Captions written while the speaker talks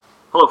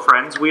Hello,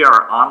 friends. We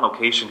are on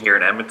location here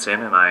in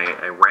Edmonton, and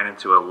I ran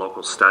into a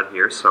local stud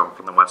here. So I'm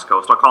from the West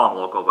Coast. I'll call him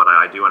local, but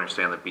I do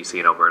understand that BC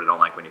and Alberta don't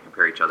like when you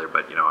compare each other.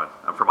 But you know,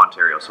 I'm from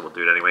Ontario, so we'll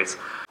do it anyways.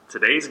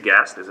 Today's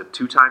guest is a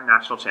two-time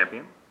national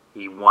champion.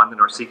 He won the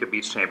Norseka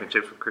Beach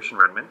Championships with Christian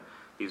Redmond.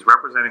 He's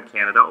represented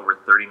Canada over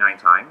 39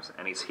 times,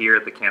 and he's here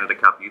at the Canada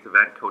Cup Youth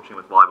Event coaching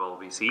with Volleyball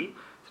BC.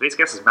 Today's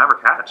guest is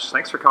Maverick Hatch.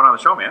 Thanks for coming on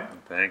the show, man.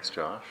 Thanks,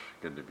 Josh.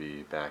 Good to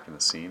be back in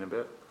the scene a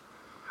bit.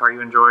 How are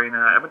you enjoying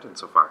Edmonton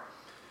so far?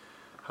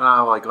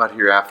 Well, I got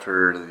here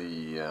after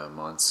the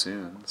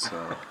monsoon,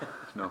 so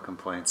no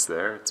complaints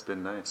there. It's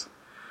been nice.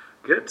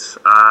 Good.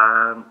 So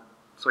I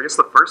guess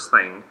the first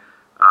thing,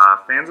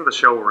 fans of the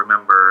show will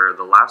remember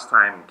the last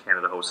time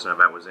Canada hosted an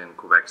event was in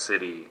Quebec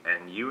City,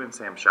 and you and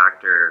Sam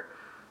Schachter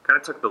kind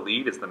of took the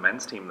lead as the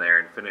men's team there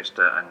and finished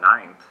a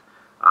ninth.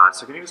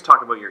 So can you just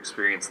talk about your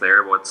experience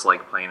there, what's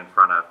like playing in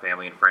front of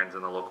family and friends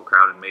in the local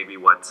crowd, and maybe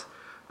what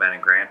Ben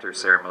and Grant or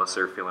Sarah and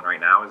Melissa are feeling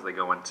right now as they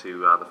go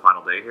into the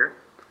final day here?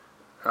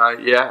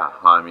 Yeah,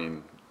 I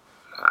mean,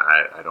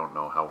 I don't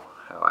know how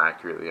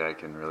accurately I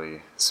can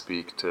really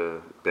speak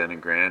to Ben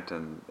and Grant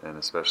and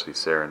especially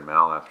Sarah and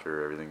Mel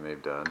after everything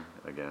they've done.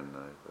 Again,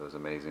 it was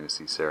amazing to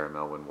see Sarah and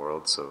Mel win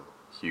Worlds, so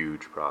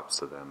huge props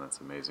to them.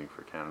 That's amazing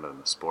for Canada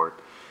and the sport.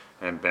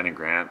 And Ben and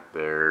Grant,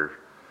 they're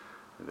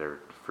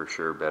for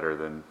sure better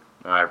than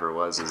I ever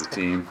was as a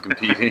team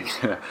competing.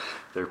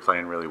 They're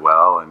playing really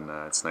well, and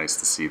it's nice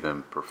to see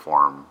them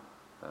perform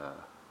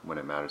when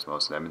it matters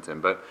most in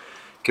Edmonton. But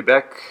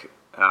Quebec,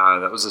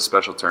 that was a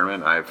special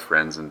tournament. I have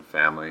friends and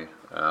family.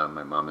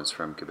 My mom is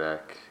from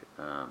Quebec,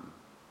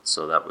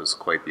 so that was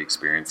quite the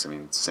experience. I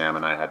mean, Sam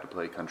and I had to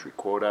play country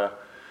quota,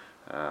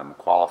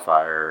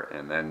 qualifier,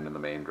 and then in the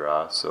main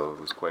draw, so it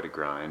was quite a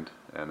grind,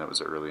 and that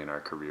was early in our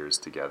careers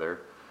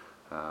together.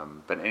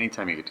 But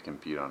anytime you get to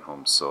compete on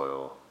home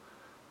soil,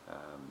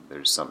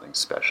 there's something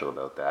special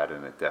about that,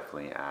 and it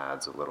definitely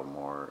adds a little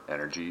more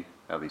energy.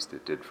 At least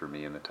it did for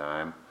me in the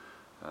time.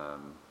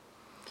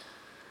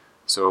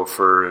 So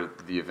for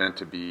the event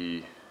to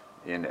be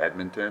in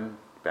Edmonton,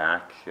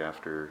 back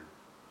after,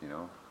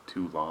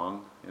 too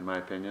long, in my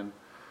opinion,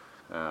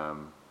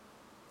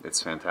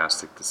 it's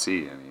fantastic to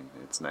see. I mean,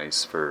 it's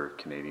nice for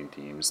Canadian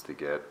teams to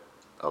get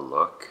a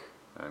look.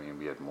 I mean,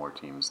 we had more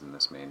teams in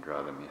this main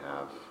draw than we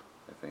have,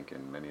 I think,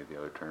 in many of the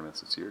other tournaments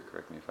this year.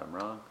 Correct me if I'm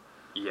wrong.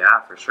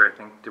 Yeah, for sure. I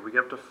think, did we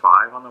get up to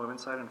 5 on the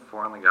women's side and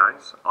 4 on the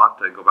guys? I'll have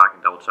to go back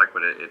and double check,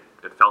 but it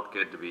felt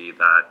good to be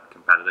that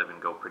competitive and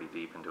go pretty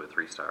deep into a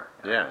 3-star.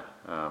 Yeah.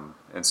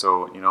 And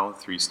so,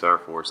 3-star,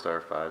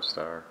 4-star,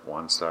 5-star,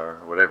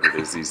 1-star, whatever it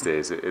is these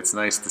days, it's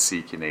nice to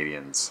see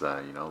Canadians,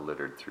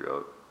 littered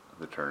throughout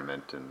the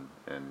tournament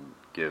and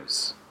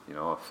gives,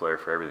 a flair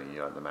for everything.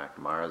 You got the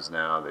McNamara's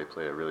now. They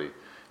play a really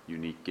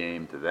unique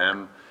game to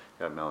them.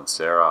 You got Mel and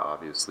Sarah,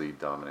 obviously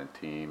dominant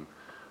team.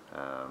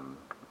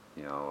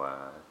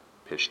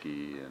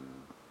 Pishke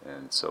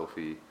and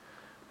Sophie,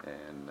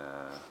 and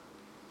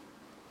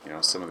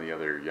some of the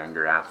other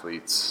younger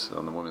athletes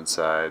on the women's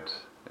side,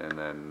 and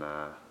then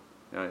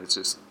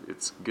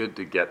it's good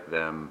to get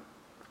them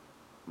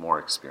more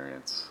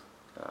experience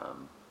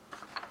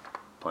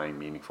playing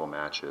meaningful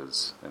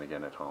matches, and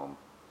again at home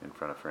in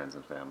front of friends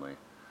and family.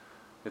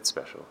 It's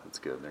special. It's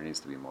good. There needs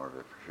to be more of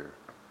it for sure.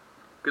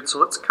 Good. So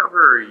let's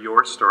cover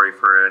your story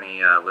for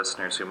any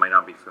listeners who might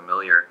not be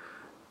familiar.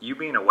 You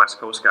being a West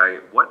Coast guy,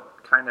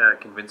 what kind of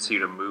convinced you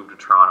to move to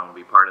Toronto and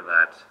be part of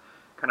that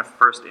kind of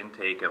first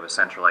intake of a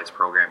centralized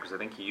program? Because I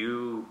think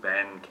you,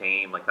 Ben,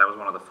 came, that was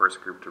one of the first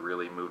group to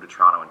really move to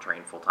Toronto and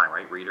train full-time,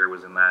 right? Reader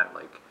was in that.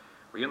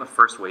 Were you in the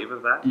first wave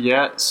of that?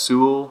 Yeah,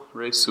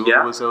 Ray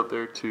Sewell was out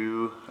there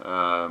too.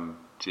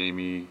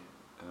 Jamie.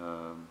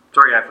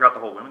 Sorry, I forgot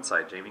the whole women's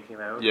side. Jamie came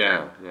out?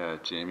 Yeah,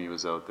 Jamie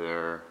was out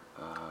there.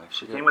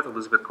 She came with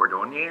Elizabeth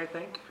Cordonnier, I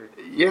think?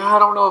 Yeah, I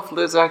don't know if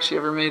Liz actually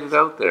ever made it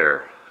out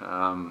there.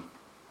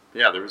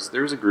 There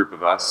was a group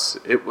of us.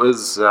 It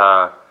was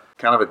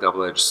kind of a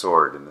double-edged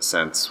sword in the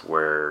sense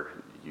where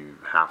you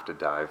have to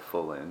dive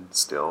full in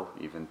still,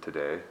 even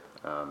today.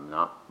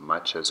 Not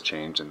much has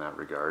changed in that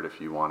regard.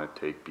 If you want to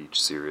take beach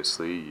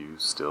seriously, you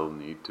still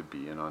need to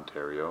be in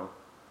Ontario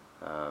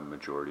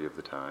majority of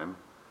the time.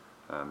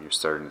 You're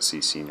starting to see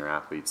senior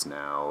athletes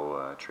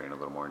now train a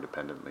little more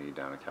independently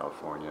down in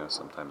California,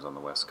 sometimes on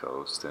the West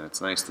Coast, and it's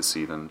nice to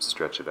see them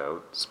stretch it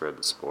out, spread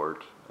the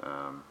sport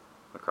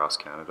across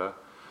Canada.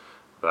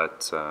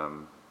 But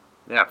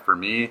for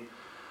me,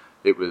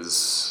 it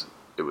was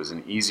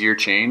an easier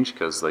change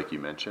because, like you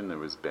mentioned, there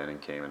was Ben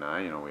and Kame and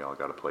I. We all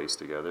got a place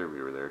together.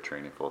 We were there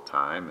training full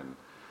time,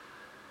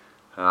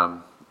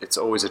 and it's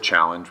always a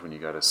challenge when you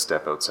got to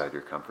step outside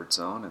your comfort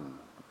zone,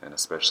 and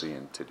especially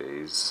in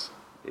today's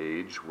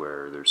age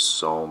where there's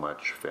so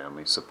much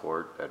family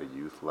support at a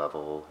youth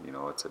level.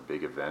 It's a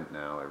big event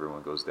now.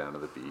 Everyone goes down to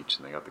the beach,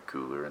 and they got the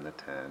cooler and the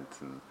tent,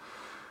 and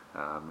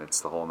it's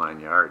the whole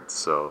 9 yards.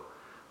 So,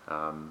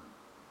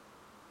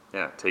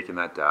 taking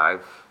that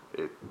dive,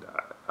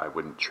 I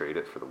wouldn't trade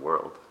it for the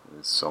world.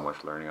 There's so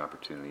much learning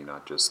opportunity,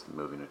 not just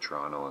moving to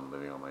Toronto and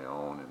living on my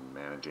own and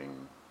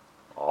managing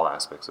all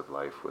aspects of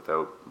life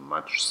without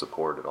much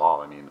support at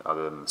all. I mean,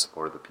 other than the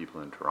support of the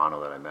people in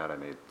Toronto that I met, I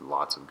made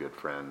lots of good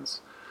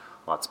friends,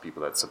 lots of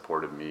people that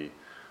supported me,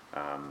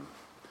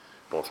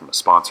 both from a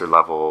sponsor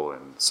level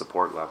and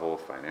support level,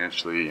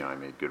 financially. You know, I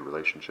made good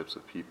relationships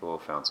with people,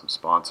 found some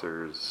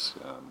sponsors,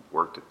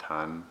 worked a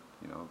ton.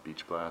 You know,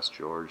 Beach Blast,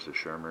 George, the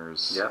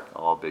Shermers, Yeah.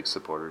 all big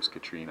supporters.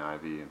 Katrine,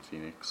 Ivy, and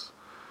Phoenix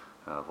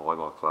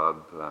Volleyball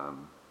Club.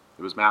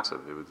 It was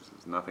massive. It was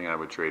nothing I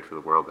would trade for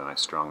the world, and I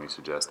strongly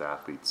suggest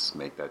athletes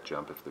make that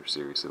jump if they're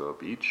serious about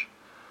beach.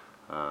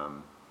 Yeah,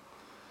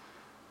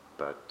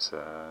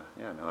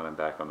 now that I'm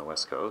back on the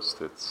West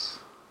Coast, it's,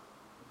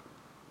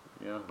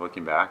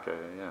 looking back,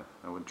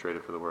 I wouldn't trade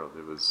it for the world.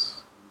 It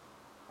was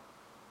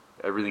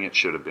everything it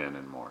should have been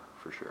and more,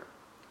 for sure.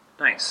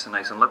 Nice.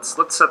 And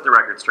let's set the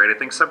record straight. I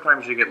think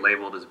sometimes you get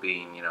labeled as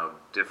being,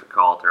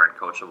 difficult or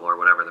uncoachable or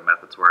whatever the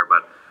methods were,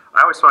 but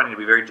I always find you to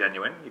be very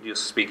genuine. You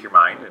just speak your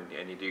mind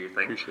and you do your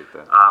thing. Appreciate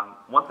that.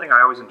 One thing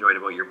I always enjoyed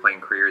about your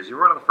playing career is you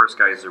were one of the first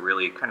guys to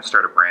really kind of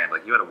start a brand.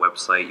 Like, you had a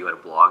website, you had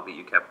a blog that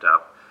you kept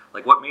up.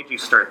 Like, what made you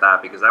start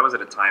that? Because that was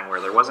at a time where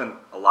there wasn't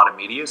a lot of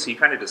media, so you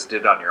kind of just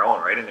did it on your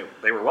own, right? And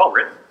they were well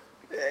written.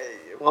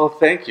 Well,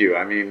 thank you.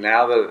 I mean,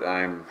 now that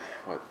I'm,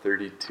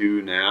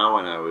 32 now,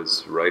 and I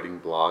was writing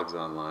blogs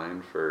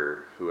online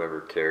for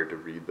whoever cared to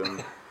read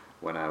them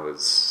when I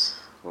was,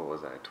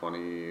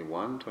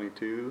 21,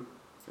 22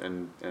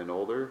 and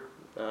older.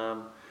 I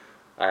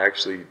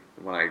actually,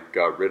 when I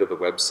got rid of the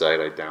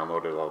website, I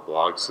downloaded all the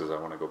blogs because I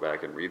want to go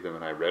back and read them,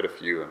 and I read a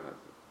few, and I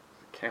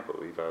can't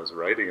believe I was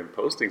writing and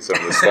posting some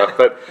of this stuff.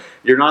 But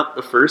you're not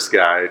the first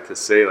guy to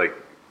say, like,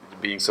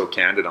 being so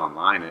candid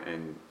online,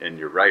 and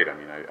you're right. I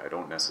mean, I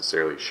don't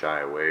necessarily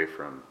shy away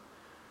from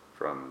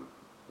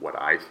what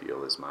I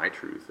feel is my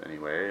truth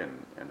anyway,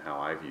 and how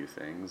I view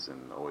things,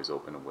 and always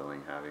open and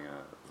willing, having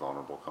a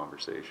vulnerable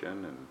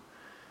conversation,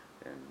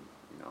 and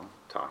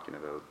talking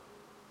about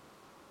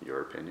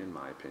your opinion,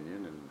 my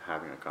opinion, and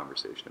having a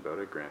conversation about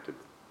it. Granted,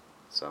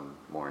 some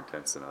more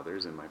intense than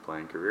others in my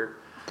playing career.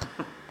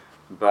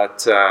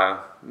 But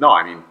no,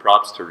 I mean,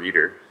 props to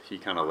Reader. He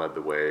kind of led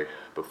the way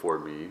before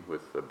me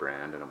with a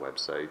brand and a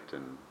website,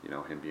 and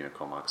him being a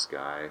Comox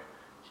guy.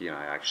 He and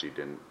I actually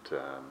didn't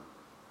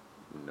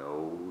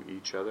know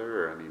each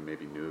other, or I mean,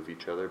 maybe knew of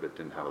each other, but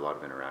didn't have a lot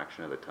of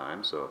interaction at the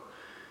time. So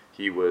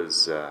he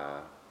was,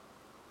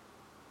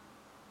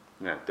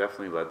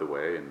 definitely led the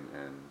way and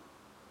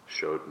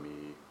showed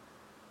me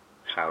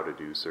how to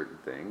do certain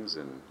things.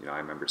 And I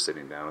remember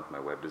sitting down with my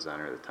web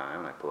designer at the time,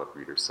 and I pull up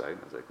Reader's site,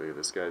 and I was like, look at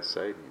this guy's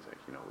site, and he's like,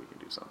 we can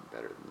do something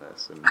better than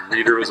this. And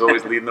Reader was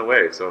always leading the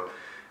way, so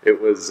it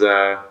was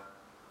and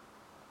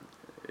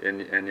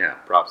yeah,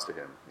 props to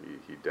him.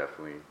 He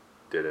definitely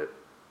did it,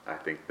 I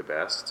think, the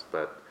best.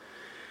 But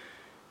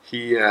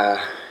he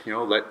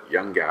let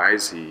young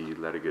guys, he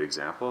led a good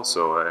example,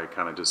 so I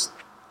kind of just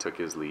took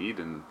his lead,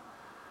 and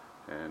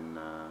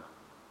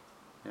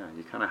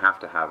you kind of have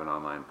to have an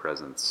online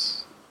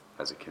presence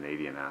as a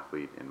Canadian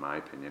athlete, in my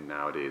opinion.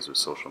 Nowadays with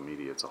social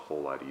media, it's a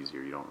whole lot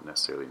easier. You don't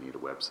necessarily need a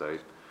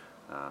website,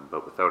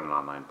 but without an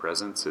online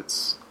presence,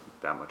 it's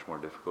that much more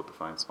difficult to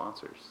find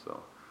sponsors.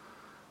 So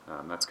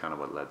that's kind of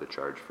what led the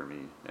charge for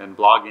me. And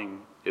blogging,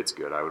 it's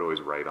good. I would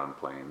always write on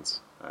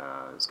planes.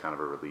 It's kind of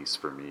a release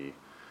for me.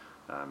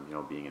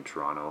 Being in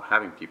Toronto,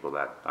 having people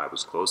that I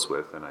was close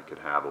with and I could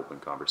have open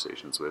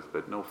conversations with,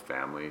 but no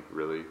family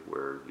really,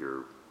 where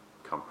you're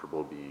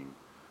comfortable being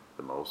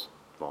the most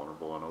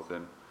vulnerable and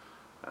open.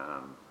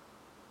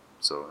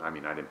 So, I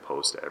mean, I didn't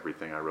post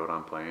everything I wrote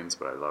on planes,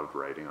 but I loved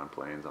writing on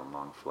planes on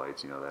long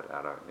flights, that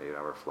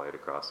 8-hour flight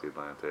across the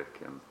Atlantic,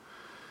 and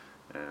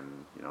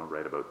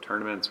write about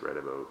tournaments, write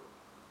about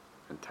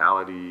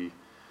mentality,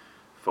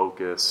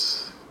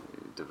 focus,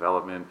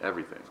 development,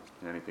 everything.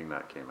 Anything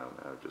that came out,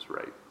 I would just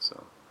write.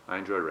 So I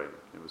enjoyed writing.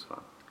 It was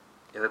fun.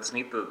 Yeah, that's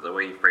neat, the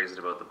way you phrased it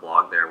about the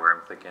blog there, where I'm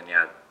thinking,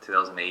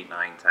 2008,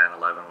 9, 10,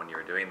 11, when you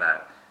were doing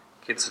that,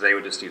 kids today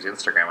would just use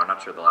Instagram. I'm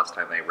not sure the last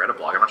time they read a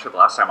blog. I'm not sure the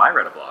last time I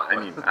read a blog. I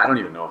mean, I don't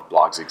even know if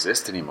blogs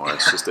exist anymore.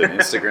 It's just an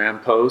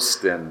Instagram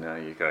post, and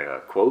you got a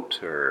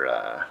quote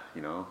or,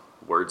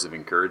 words of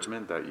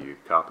encouragement that you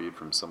copied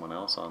from someone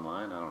else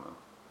online. I don't know.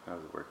 How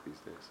does it work these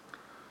days?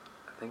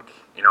 I think,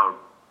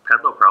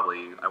 Pedlo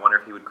probably, I wonder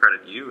if he would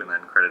credit you and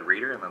then credit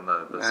Reader, and then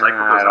the cycle goes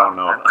on. I don't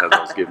know if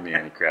Pedlo's giving me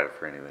any credit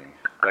for anything.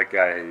 That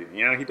guy,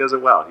 he does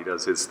it well. He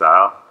does his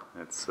style.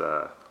 It's,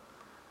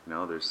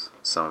 there's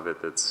some of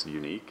it that's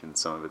unique and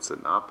some of it's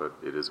not, but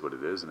it is what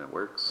it is and it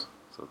works.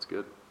 So it's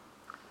good.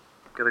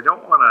 Good. I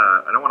don't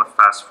want to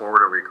fast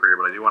forward over your career,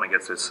 but I do want to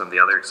get to some of the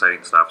other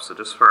exciting stuff. So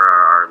just for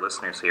our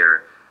listeners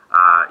here,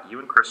 you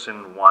and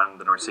Christian won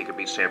the NORCECA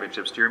Beach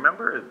Championships. Do you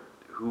remember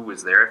who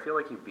was there? I feel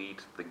like you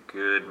beat the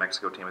good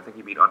Mexico team. I think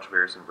you beat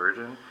Ontiveros and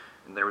Virgin,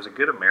 and there was a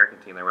good American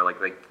team. They were like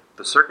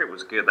the circuit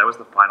was good. That was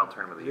the final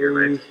tournament of the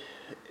year, right?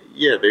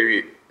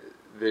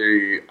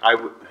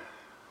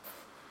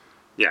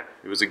 Yeah,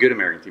 it was a good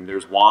American team.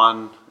 There's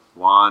Juan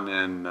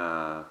and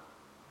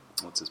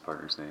what's his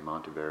partner's name?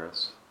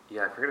 Ontiveros.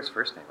 Yeah, I forget his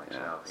first name. Actually,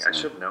 Yeah, I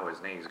should know his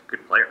name. He's a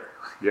good player.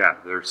 Yeah,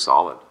 they're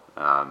solid.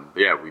 But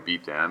yeah, we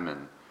beat them,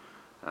 and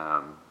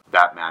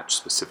that match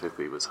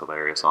specifically was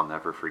hilarious. I'll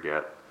never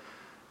forget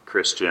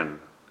Christian.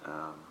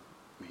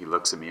 He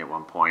looks at me at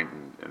one point,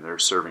 and they're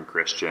serving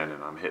Christian,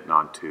 and I'm hitting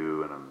on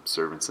two, and I'm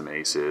serving some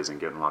aces and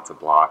getting lots of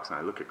blocks. And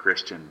I look at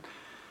Christian,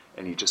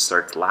 and he just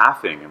starts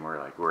laughing, and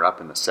we're up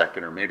in the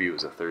second, or maybe it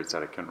was a third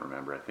set. I couldn't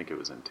remember. I think it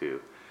was in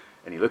two.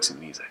 And he looks at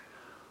me, he's like,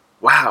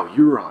 "Wow,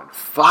 you're on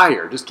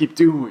fire. Just keep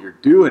doing what you're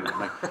doing." I'm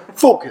like,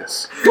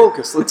 focus,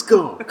 let's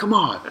go. Come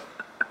on.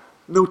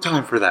 No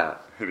time for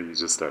that. And he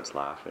just starts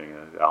laughing.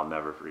 I'll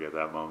never forget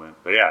that moment.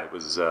 But yeah, it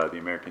was the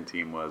American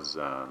team was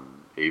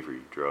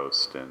Avery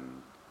Drost,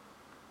 and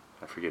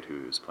I forget who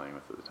he was playing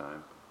with at the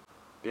time.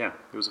 Yeah,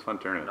 it was a fun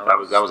tournament. No,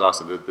 that was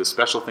awesome. The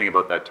special thing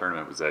about that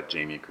tournament was that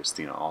Jamie and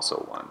Christina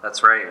also won.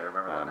 That's right. I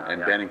remember that now, And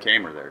yeah. Ben and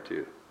Kame were there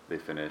too. They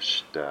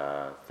finished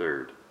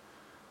third.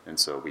 And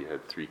so we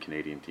had 3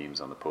 Canadian teams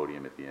on the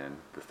podium at the end,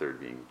 the third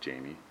being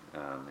Jamie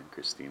and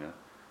Christina.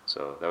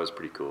 So that was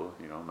pretty cool.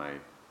 You know, my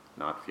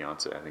not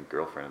fiance, I think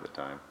girlfriend at the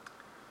time,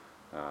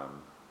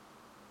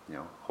 you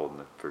know, holding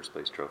the first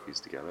place trophies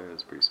together. It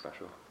was pretty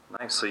special.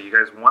 Nice. So you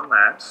guys won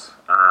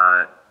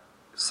that.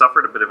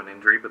 Suffered a bit of an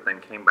injury, but then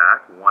came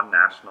back, won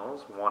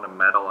nationals, won a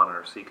medal on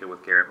Orsika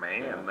with Garrett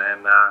May, and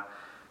then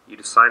you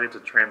decided to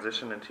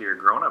transition into your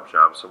grown-up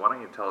job. So why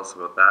don't you tell us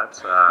about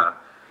that?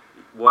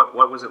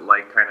 What was it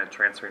like, kind of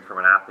transferring from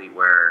an athlete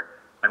where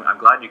I'm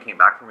glad you came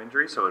back from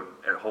injury, so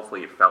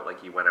hopefully it felt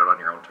like you went out on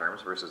your own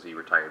terms versus you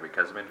retired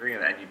because of injury,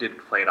 and you did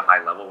play at a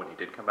high level when you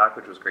did come back,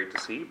 which was great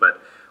to see.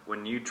 But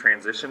when you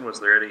transitioned,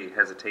 was there any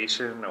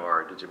hesitation,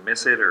 or did you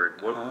miss it, or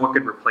what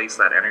could replace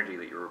that energy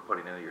that you were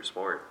putting into your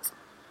sport?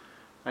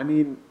 I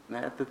mean,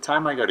 at the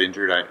time I got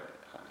injured,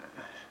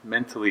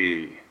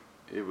 mentally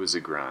it was a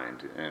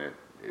grind, and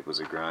it was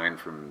a grind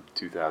from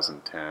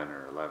 2010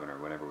 or 11 or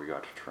whenever we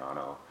got to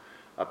Toronto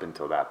up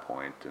until that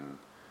point, and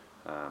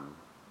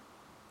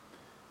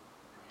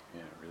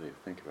yeah, really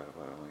think about it,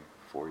 only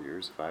 4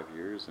 years, 5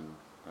 years, and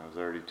I was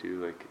already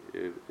too, like,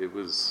 it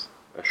was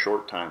a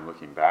short time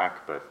looking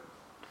back, but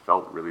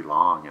felt really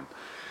long, and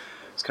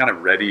I was kind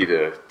of ready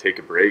to take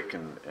a break,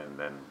 and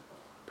then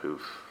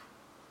poof,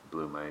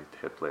 blew my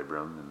hip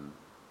labrum and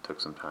took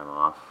some time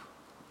off,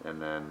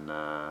 and then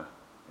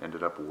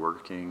ended up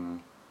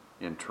working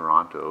in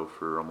Toronto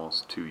for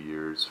almost 2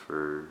 years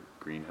for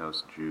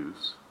Greenhouse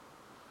Juice.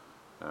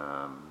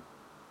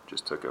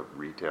 Just took a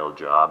retail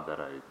job that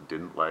I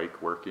didn't like,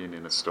 working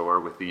in a store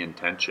with the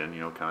intention, you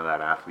know, kind of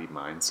that athlete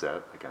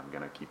mindset, like I'm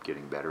going to keep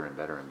getting better and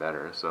better and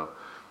better. So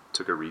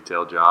took a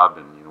retail job,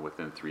 and, you know,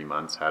 within 3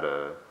 months had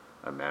a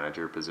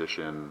manager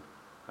position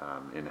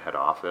in head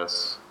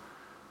office,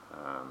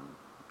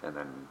 and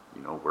then,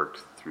 you know, worked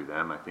through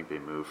them. I think they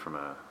moved from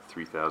a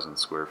 3,000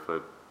 square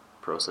foot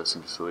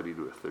processing facility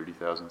to a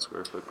 30,000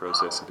 square foot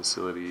processing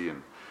facility,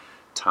 and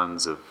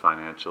tons of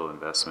financial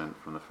investment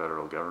from the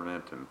federal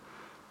government, and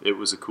it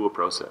was a cool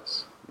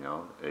process. You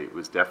know, it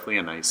was definitely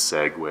a nice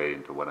segue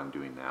into what I'm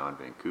doing now in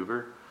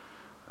Vancouver,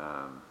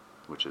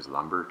 which is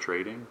lumber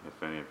trading.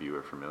 If any of you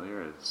are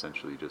familiar, it's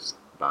essentially just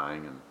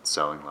buying and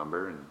selling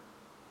lumber and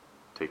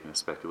taking a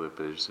speculative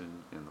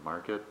position in the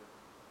market,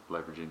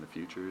 leveraging the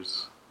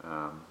futures.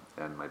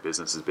 And my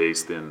business is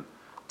based in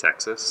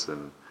Texas,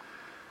 and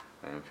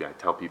if I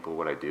tell people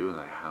what I do, and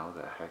like, how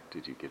the heck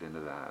did you get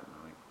into that? And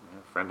I'm like,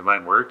 a friend of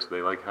mine worked.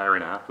 They like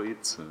hiring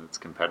athletes, and it's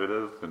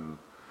competitive, and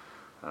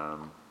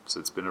so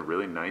it's been a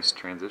really nice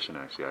transition.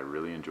 Actually, I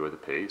really enjoy the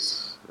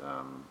pace.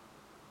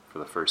 For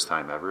the first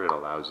time ever, it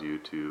allows you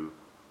to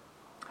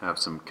have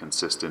some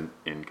consistent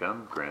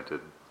income.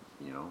 Granted,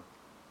 you know,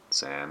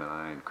 Sam and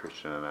I and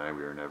Christian and I,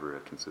 we were never a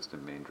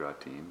consistent main draw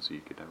team, so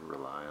you could never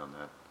rely on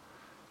that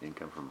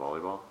income from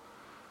volleyball.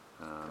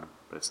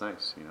 But it's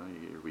nice, you know, you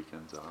get your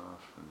weekends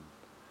off and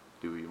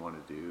do what you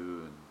want to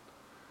do, and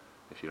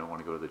if you don't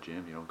want to go to the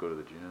gym, you don't go to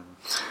the gym.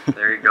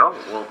 There you go.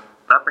 Well,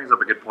 that brings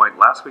up a good point.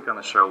 Last week on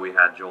the show, we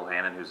had Joel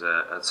Hannon, who's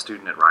a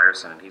student at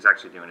Ryerson, and he's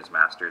actually doing his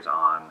master's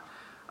on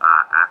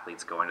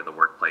athletes going to the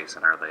workplace,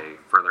 and are they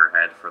further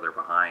ahead, further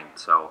behind.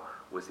 So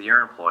with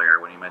your employer,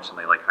 when you mentioned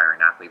they like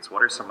hiring athletes,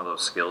 what are some of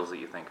those skills that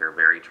you think are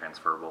very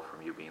transferable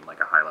from you being like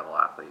a high-level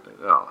athlete?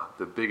 Oh,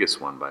 the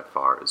biggest one by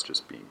far is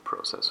just being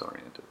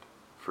process-oriented,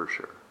 for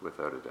sure,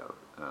 without a doubt,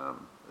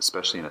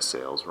 especially in a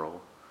sales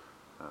role.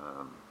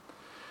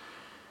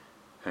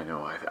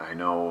 I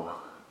know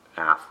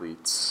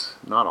athletes,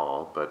 not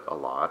all, but a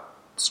lot,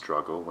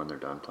 struggle when they're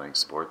done playing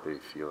sport. They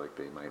feel like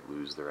they might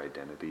lose their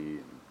identity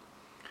and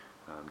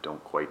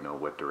don't quite know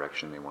what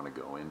direction they want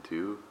to go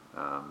into.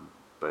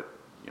 But,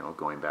 you know,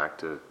 going back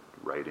to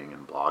writing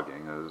and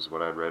blogging is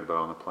what I'd read about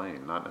on the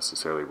plane. Not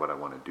necessarily what I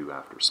want to do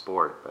after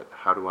sport, but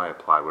how do I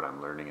apply what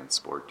I'm learning in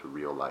sport to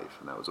real life?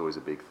 And that was always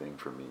a big thing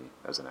for me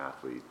as an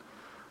athlete.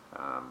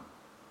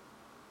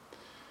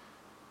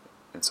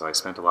 And so I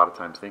spent a lot of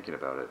time thinking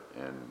about it,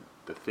 and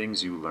the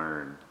things you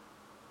learn,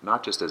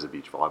 not just as a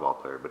beach volleyball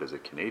player, but as a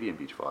Canadian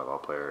beach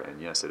volleyball player, and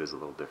yes, it is a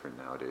little different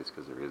nowadays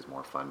because there is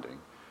more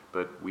funding,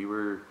 but we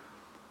were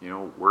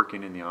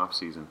working in the off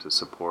season to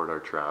support our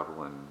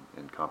travel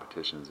and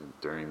competitions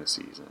during the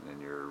season,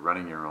 and you're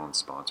running your own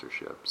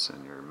sponsorships,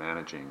 and you're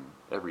managing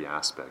every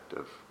aspect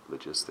of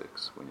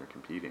logistics when you're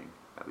competing.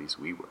 At least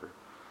we were,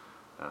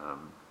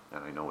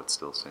 and I know it's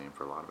still the same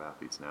for a lot of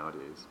athletes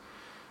nowadays.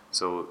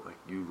 So like,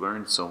 you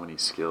learn so many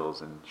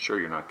skills, and sure,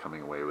 you're not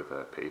coming away with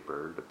a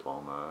paper,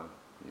 diploma,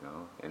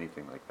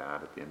 anything like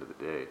that at the end of the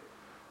day,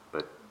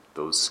 but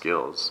those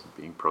skills,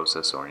 being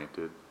process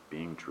oriented,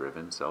 being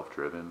driven,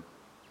 self-driven,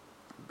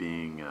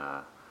 being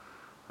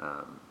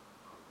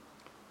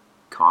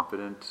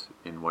confident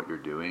in what you're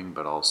doing,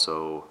 but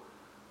also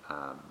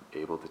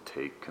able to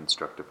take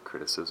constructive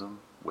criticism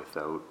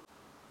without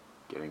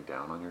getting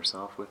down on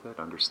yourself with it,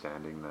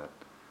 understanding that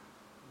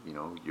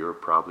you're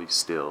probably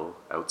still,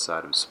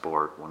 outside of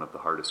sport, one of the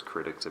hardest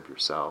critics of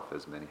yourself,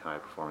 as many high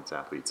performance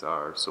athletes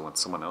are. So when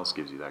someone else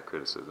gives you that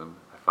criticism,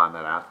 I find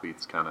that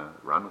athletes kind of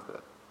run with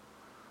it.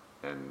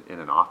 And in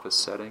an office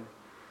setting,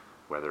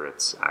 whether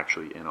it's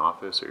actually in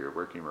office or you're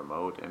working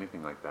remote,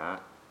 anything like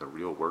that, the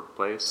real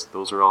workplace,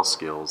 those are all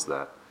skills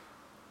that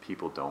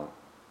people don't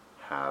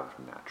have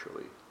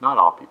naturally. Not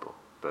all people,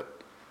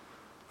 but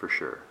for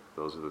sure,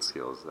 those are the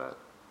skills that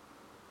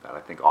I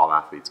think all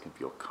athletes can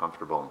feel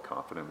comfortable and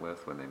confident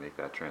with when they make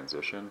that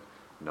transition,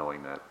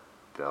 knowing that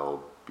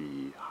they'll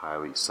be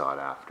highly sought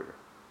after.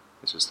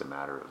 It's just a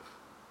matter of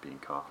being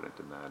confident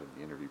in that in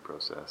the interview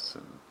process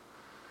and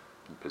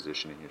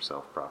positioning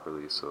yourself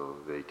properly so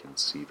they can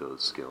see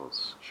those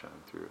skills shine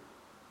through.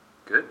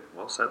 Good.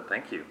 Well said.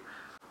 Thank you.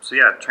 So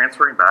yeah,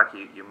 transferring back,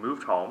 you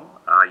moved home.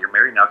 You're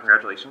married now.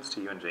 Congratulations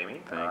to you and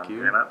Jamie. Thank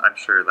you. And I'm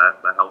sure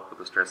that helped with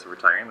the stress of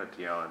retiring. That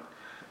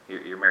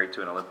you're married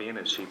to an Olympian,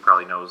 and she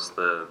probably knows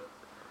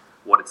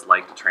what it's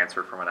like to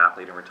transfer from an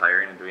athlete and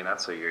retiring and doing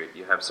that. So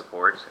you have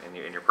support in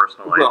your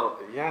personal life. Well,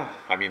 yeah.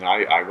 I mean,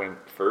 I went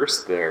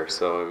first there,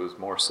 so it was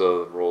more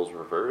so the roles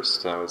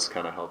reversed. I was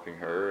kind of helping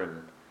her,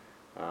 and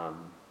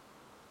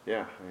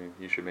yeah. I mean,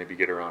 you should maybe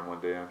get her on one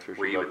day. I'm sure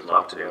we would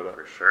love to,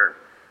 for sure.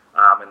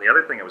 And the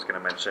other thing I was going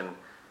to mention,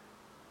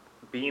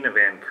 being a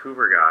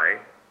Vancouver guy,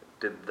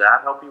 did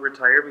that help you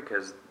retire?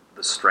 Because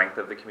the strength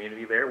of the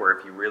community there, where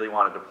if you really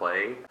wanted to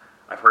play,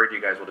 I've heard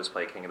you guys will just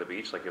play King of the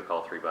Beach, like you'll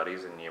call 3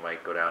 buddies and you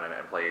might go down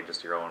and play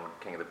just your own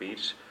King of the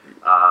Beach,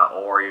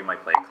 or you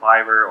might play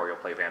Cliver, or you'll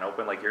play Van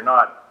Open. Like you're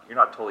not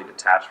totally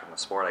detached from the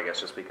sport, I guess,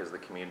 just because of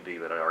the community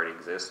that already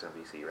exists in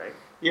BC, right?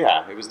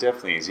 Yeah, it was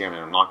definitely easy. I mean,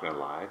 I'm not going to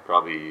lie.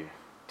 Probably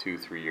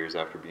 2-3 years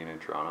after being in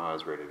Toronto, I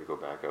was ready to go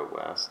back out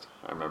west.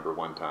 I remember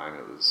one time,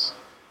 it was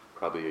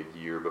probably a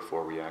year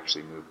before we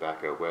actually moved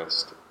back out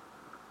west.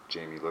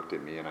 Jamie looked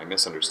at me and I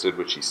misunderstood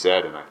what she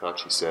said, and I thought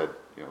she said,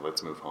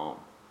 let's move home.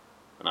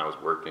 And I was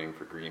working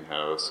for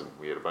Greenhouse, and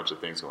we had a bunch of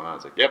things going on. I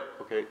was like, yep,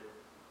 okay,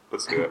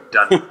 let's do it.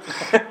 Done.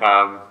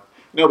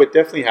 No, but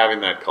definitely having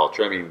that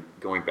culture. I mean,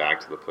 going back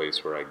to the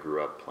place where I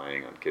grew up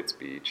playing on Kits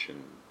Beach,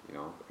 and,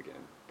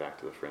 again, back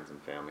to the friends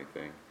and family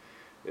thing,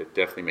 it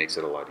definitely makes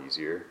it a lot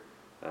easier.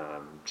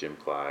 Jim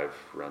Clive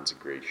runs a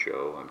great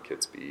show on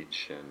Kits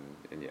Beach,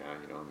 and yeah,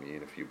 me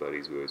and a few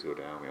buddies, we always go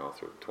down, we all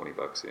throw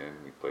 $20 in,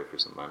 we play for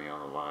some money on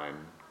the line,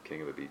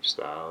 King of the Beach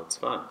style. It's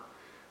fun.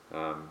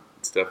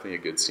 It's definitely a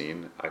good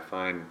scene. I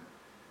find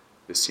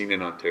the scene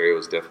in Ontario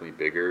is definitely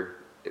bigger.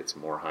 It's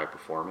more high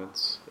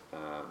performance.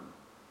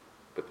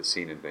 But the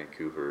scene in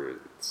Vancouver,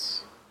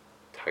 it's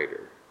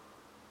tighter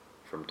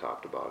from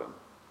top to bottom,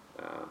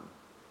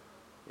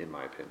 in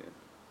my opinion.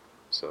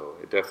 So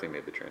it definitely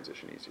made the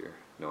transition easier,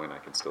 knowing I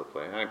can still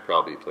play. I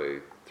probably play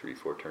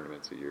 3-4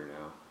 tournaments a year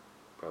now.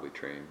 Probably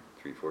train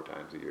 3-4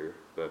 times a year,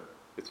 but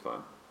it's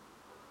fun.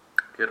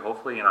 Good.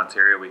 Hopefully in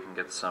Ontario we can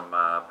get some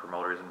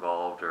promoters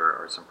involved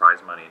or some prize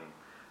money and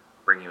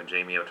bring you and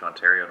Jamie out to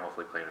Ontario and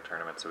hopefully play in a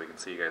tournament so we can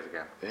see you guys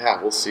again.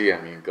 Yeah, we'll see.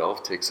 I mean,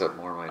 golf takes up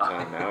more of my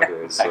time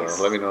nowadays, so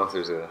let me know if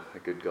there's a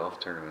good golf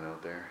tournament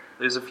out there.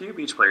 There's a few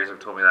beach players who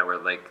have told me that where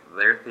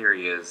their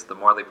theory is the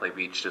more they play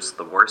beach, just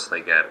the worse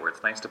they get, where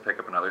it's nice to pick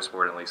up another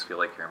sport and at least feel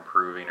like you're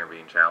improving or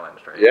being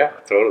challenged, right? Yeah,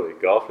 totally.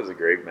 Golf is a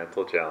great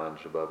mental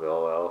challenge above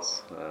all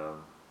else.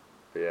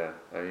 But yeah,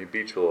 I mean,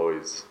 beach will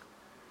always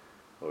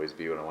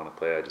be what I want to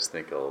play. I just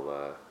think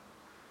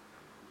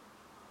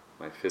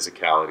my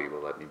physicality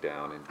will let me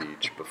down in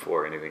beach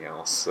before anything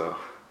else. So,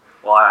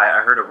 well,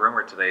 I heard a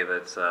rumor today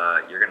that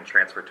you're going to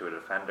transfer to a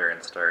defender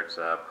and start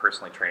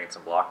personally training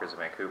some blockers in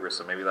Vancouver.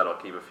 So maybe that'll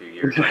keep a few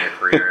years on your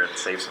career and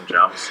save some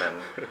jumps. And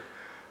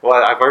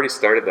well, I've already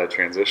started that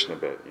transition a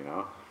bit.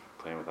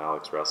 Playing with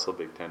Alex Russell,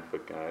 big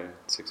 10-foot guy,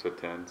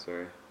 6'10",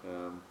 sorry.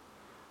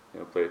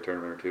 Play a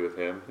tournament or two with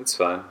him. It's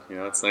fun.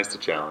 It's nice to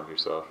challenge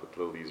yourself. It's a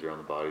little easier on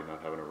the body,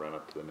 not having to run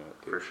up to the net.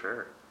 For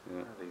sure.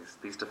 Yeah.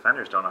 These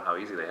defenders don't know how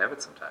easy they have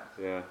it sometimes.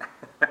 Yeah.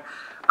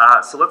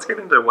 So let's get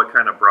into what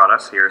kind of brought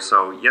us here.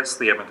 So yes,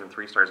 the Edmonton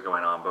 3 Stars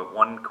going on, but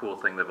one cool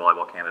thing that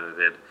Volleyball Canada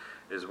did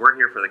is we're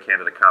here for the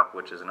Canada Cup,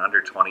 which is an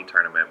under-20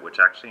 tournament, which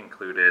actually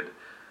included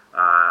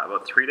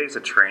about 3 days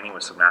of training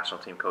with some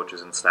national team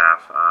coaches and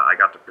staff. I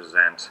got to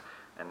present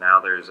and now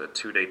there's a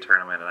 2-day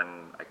tournament,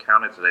 and I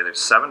counted today, there's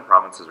 7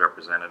 provinces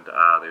represented.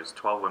 There's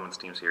 12 women's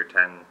teams here,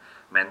 10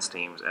 men's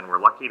teams, and we're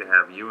lucky to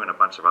have you and a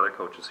bunch of other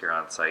coaches here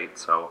on site.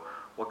 So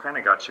what kind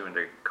of got you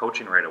into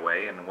coaching right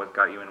away, and what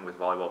got you in with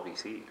Volleyball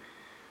BC?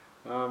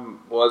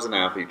 Well, as an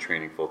athlete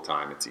training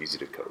full-time, it's easy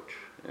to coach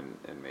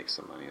and make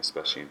some money,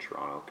 especially in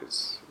Toronto,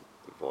 because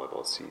the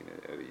volleyball scene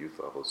at a youth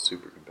level is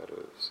super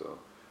competitive. So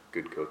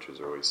good coaches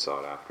are always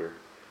sought after.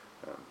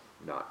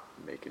 Not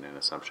making an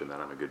assumption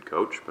that I'm a good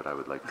coach, but I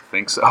would like to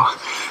think so.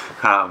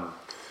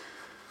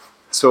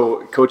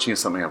 So coaching is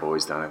something I've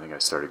always done. I think I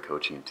started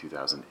coaching in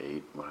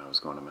 2008 when I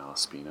was going to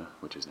Malaspina,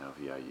 which is now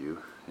VIU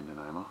in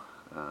Nanaimo.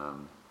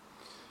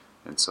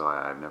 And so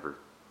I've never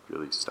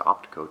really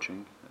stopped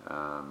coaching.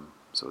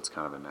 So it's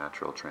kind of a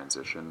natural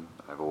transition.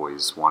 I've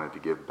always wanted to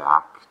give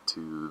back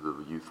to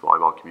the youth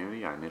volleyball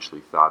community. I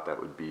initially thought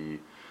that would be,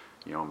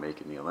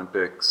 making the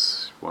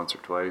Olympics once or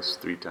twice,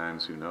 3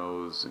 times, who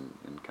knows,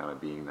 and kind of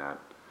being that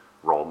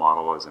role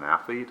model as an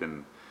athlete.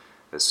 And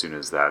as soon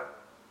as that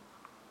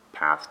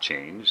path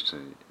changed,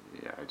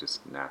 I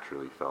just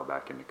naturally fell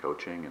back into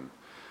coaching. And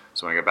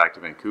so when I got back to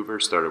Vancouver,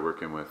 started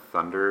working with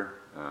Thunder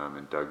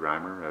and Doug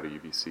Reimer out of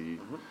UBC,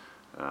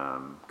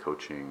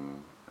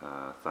 coaching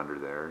Thunder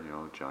there.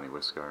 Johnny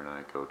Wiscar and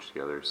I coached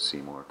together.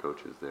 Seymour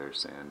coaches there,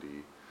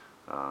 Sandy.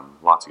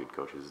 Lots of good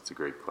coaches. It's a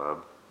great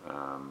club.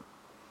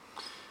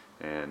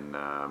 And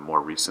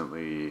more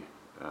recently,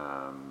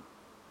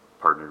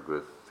 partnered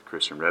with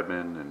Christian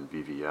Redmond and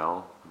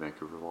VVL,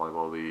 Vancouver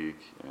Volleyball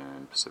League,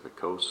 and Pacific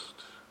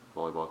Coast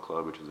Volleyball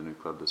Club, which is a new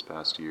club this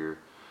past year.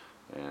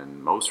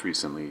 And most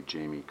recently,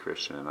 Jamie,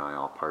 Christian, and I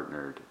all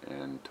partnered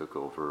and took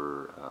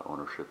over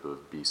ownership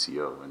of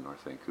BCO in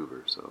North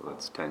Vancouver. So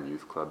that's 10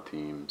 youth club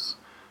teams.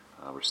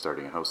 We're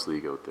starting a house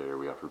league out there.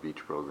 We offer beach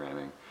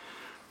programming.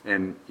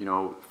 And,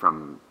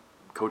 from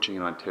coaching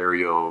in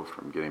Ontario,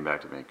 from getting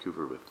back to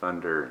Vancouver with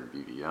Thunder and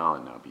VVL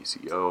and now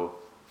BCO,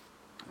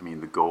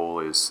 the goal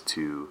is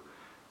to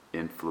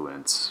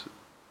influence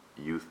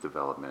youth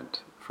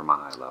development from a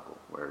high level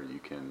where you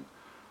can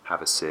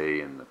have a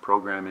say in the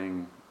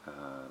programming,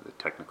 the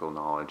technical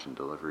knowledge and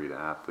delivery to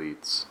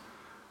athletes,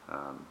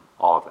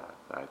 all of that.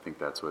 I think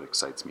that's what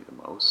excites me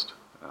the most.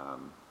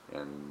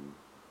 And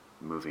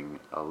moving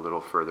a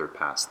little further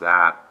past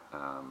that,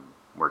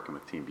 working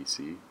with Team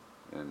BC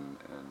and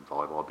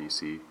Volleyball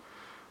BC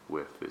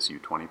with this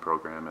U20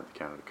 program at the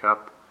Canada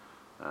Cup.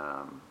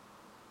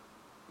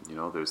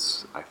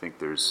 I think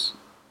there's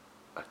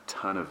a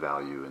ton of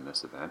value in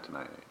this event, and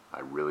I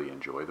really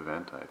enjoy the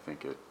event. I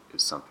think it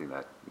is something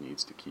that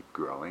needs to keep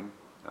growing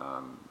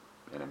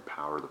and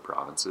empower the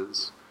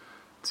provinces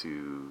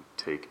to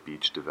take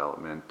beach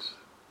development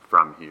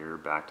from here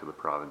back to the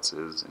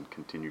provinces and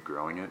continue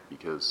growing it,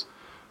 because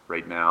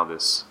right now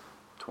this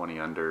 20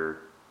 under,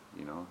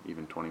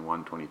 even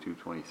 21, 22,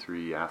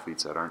 23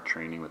 athletes that aren't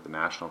training with the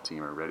national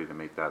team are ready to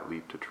make that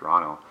leap to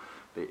Toronto.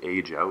 They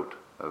age out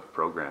of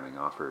programming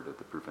offered at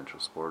the provincial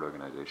sport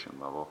organization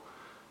level.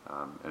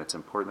 And it's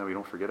important that we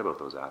don't forget about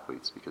those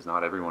athletes, because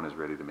not everyone is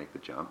ready to make the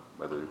jump,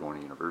 whether they're going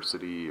to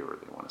university or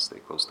they want to stay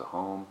close to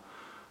home.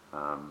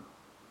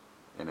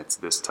 And it's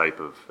this type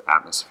of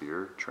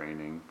atmosphere,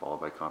 training followed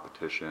by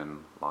competition,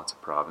 lots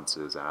of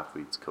provinces,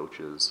 athletes,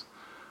 coaches.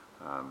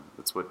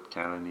 That's what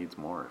Canada needs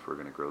more if we're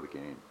going to grow the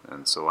game.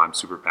 And so I'm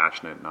super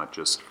passionate, not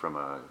just from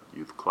a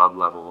youth club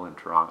level in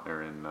Toronto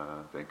or in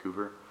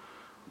Vancouver,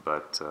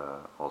 but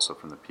also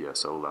from the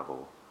PSO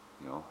level.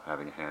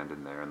 Having a hand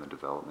in there in the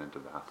development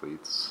of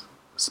athletes,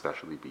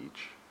 especially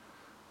beach.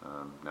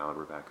 Now that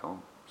we're back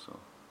home, so.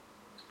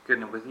 Good.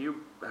 And with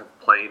you have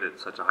played at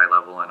such a high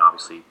level and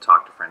obviously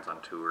talked to friends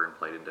on tour and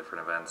played in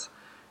different events,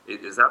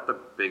 is that the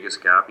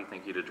biggest gap you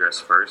think you'd address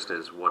first,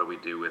 is what do we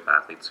do with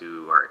athletes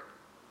who are,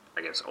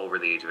 I guess, over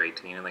the age of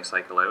 18 and they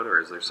cycle out?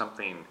 Or is there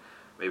something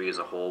maybe as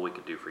a whole we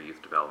could do for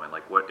youth development?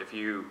 Like what if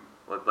you,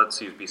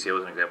 let's use BCO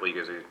as an example, you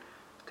guys are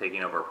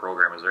taking over a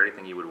program. Is there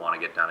anything you would want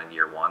to get done in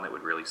year one that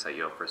would really set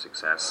you up for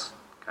success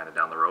kind of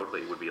down the road,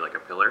 that would be like a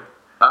pillar?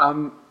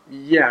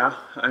 Yeah,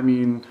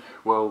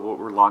 well, what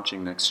we're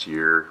launching next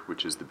year,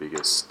 which is the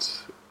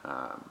biggest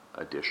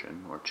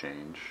addition or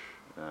change,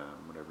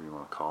 whatever you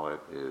want to call it,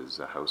 is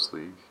a house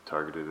league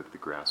targeted at the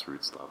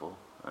grassroots level.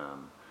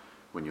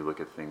 When you look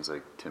at things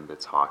like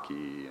Timbits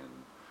hockey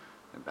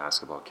and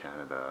Basketball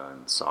Canada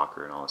and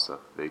soccer and all this stuff,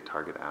 they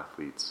target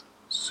athletes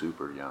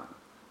super young.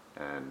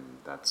 And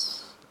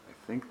that's,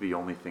 I think, the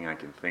only thing I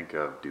can think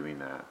of doing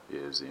that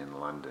is in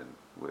London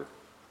with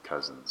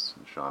Cousins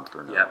and Sean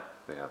Fernand. Yeah.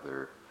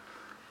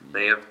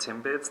 They have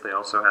Timbits. They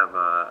also have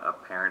a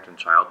parent and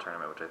child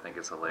tournament, which I think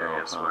is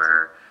hilarious, awesome.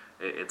 Where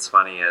it's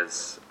funny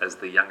as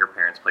the younger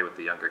parents play with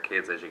the younger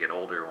kids. As you get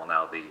older, well,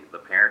 now the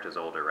parent is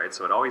older, right?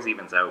 So it always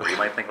evens out, where you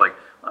might think like,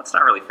 well, it's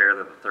not really fair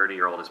that the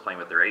 30-year-old is playing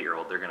with their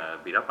 8-year-old. They're going to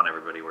beat up on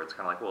everybody, where it's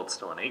kind of like, well, it's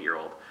still an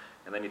 8-year-old.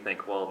 And then you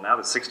think, well, now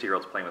the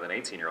 60-year-old's playing with an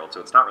 18-year-old, so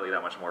it's not really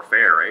that much more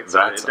fair, right? So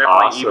That's it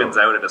definitely awesome. evens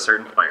out at a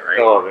certain point, right?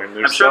 Oh,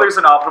 then I'm sure there's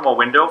an optimal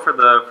window for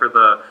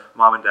the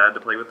mom and dad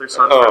to play with their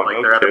sons, Oh, like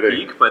no they're at a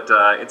kidding. peak, but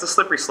it's a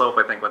slippery slope,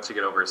 I think, once you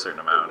get over a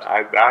certain amount.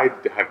 I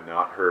have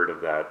not heard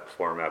of that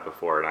format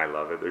before, and I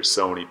love it. There's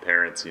so many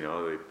parents,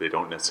 they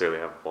don't necessarily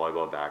have a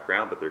volleyball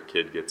background, but their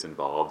kid gets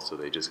involved, so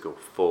they just go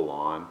full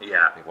on.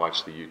 Yeah. They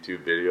watch the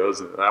YouTube videos,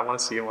 and I want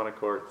to see them on a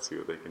court, see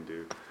what they can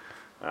do.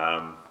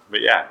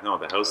 But yeah, no,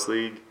 the house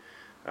league,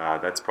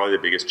 that's probably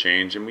the biggest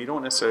change, and we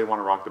don't necessarily want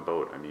to rock the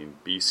boat. I mean,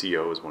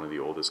 BCO is one of the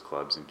oldest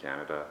clubs in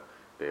Canada.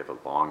 They have a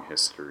long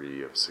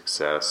history of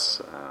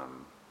success,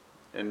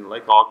 and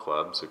like all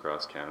clubs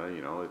across Canada,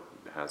 it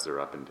has their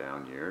up and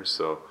down years.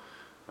 So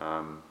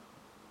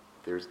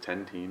there's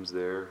 10 teams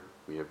there.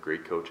 We have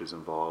great coaches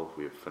involved.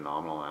 We have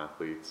phenomenal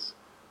athletes.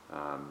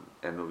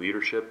 And the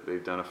leadership,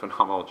 they've done a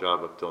phenomenal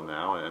job up till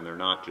now, and they're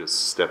not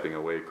just stepping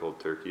away cold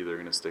turkey. They're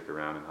going to stick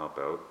around and help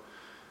out.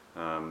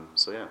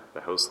 So yeah,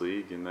 the house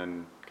league, and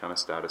then kind of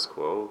status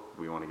quo.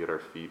 We want to get our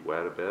feet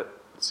wet a bit,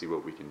 see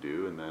what we can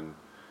do, and then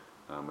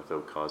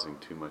without causing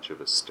too much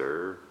of a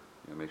stir,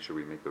 make sure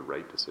we make the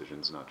right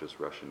decisions, not just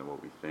rush into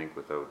what we think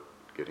without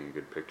getting a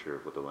good picture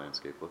of what the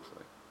landscape looks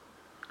like.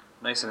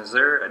 Nice. And is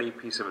there any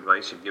piece of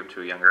advice you'd give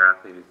to a younger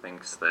athlete who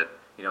thinks that,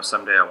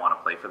 someday I want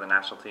to play for the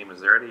national team?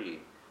 Is there any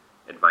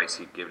advice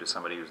you'd give to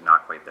somebody who's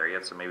not quite there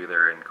yet? So maybe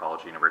they're in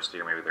college, university,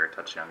 or maybe they're a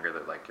touch younger,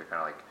 that you're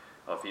kind of like,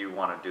 oh, if you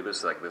want to do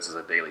this, this is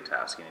a daily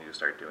task you need to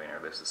start doing, or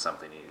this is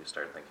something you need to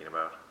start thinking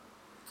about.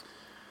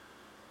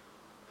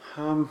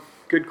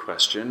 Good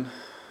question.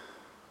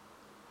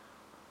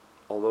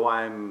 Although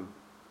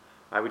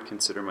I would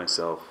consider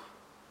myself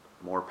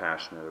more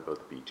passionate about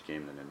the beach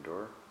game than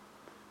indoor,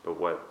 but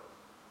what,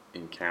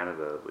 in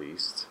Canada at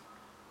least,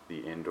 the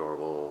indoor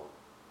will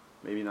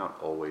maybe not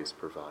always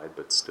provide,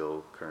 but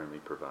still currently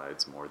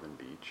provides more than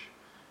beach,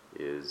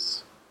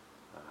 is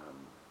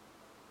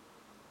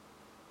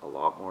a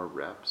lot more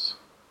reps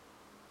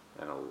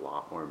and a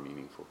lot more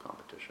meaningful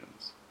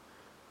competitions.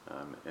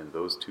 And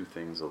those two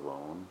things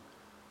alone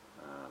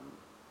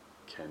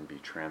can be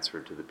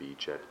transferred to the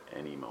beach at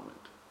any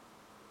moment.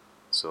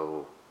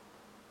 So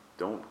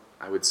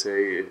I would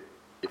say,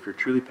 if you're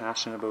truly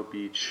passionate about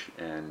beach,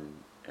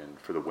 and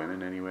for the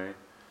women anyway,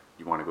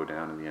 you want to go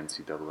down in the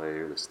NCAA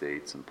or the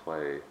States and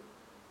play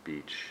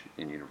beach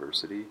in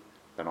university,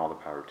 then all the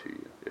power to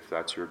you. If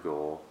that's your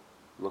goal,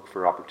 look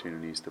for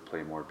opportunities to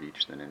play more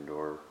beach than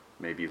indoor.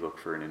 Maybe look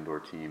for an indoor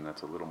team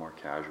that's a little more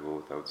casual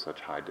without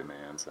such high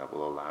demands that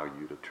will allow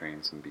you to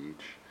train some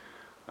beach.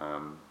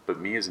 But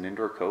me as an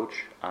indoor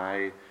coach,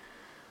 I'm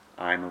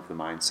of the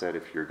mindset,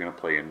 if you're going to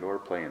play indoor,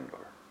 play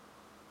indoor.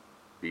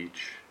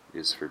 Beach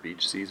is for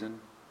beach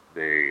season.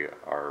 They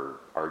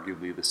are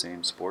arguably the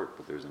same sport,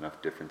 but there's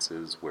enough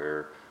differences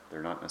where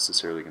they're not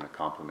necessarily going to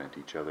complement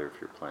each other if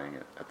you're playing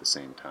it at the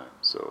same time.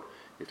 So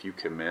if you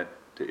commit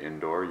to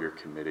indoor, you're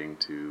committing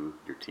to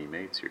your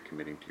teammates, you're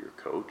committing to your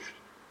coach.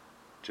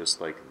 Just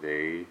like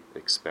they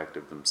expect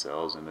of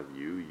themselves and of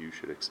you, you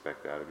should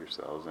expect that of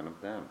yourselves and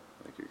of them.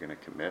 You're going to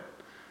commit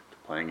to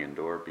playing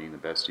indoor, being the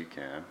best you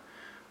can.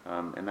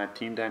 And that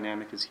team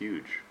dynamic is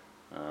huge.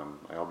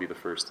 I'll be the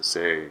first to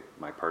say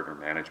my partner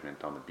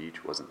management on the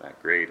beach wasn't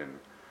that great, and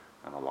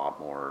I'm a lot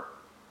more,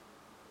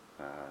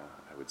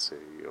 I would say,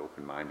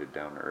 open-minded,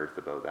 down to earth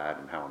about that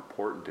and how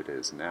important it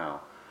is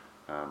now.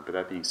 But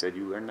that being said,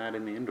 you learn that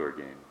in the indoor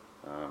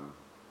game.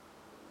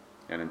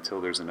 And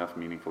until there's enough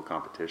meaningful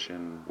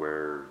competition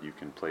where you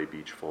can play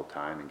beach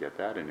full-time and get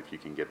that, and if you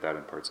can get that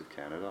in parts of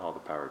Canada, all the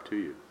power to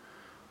you.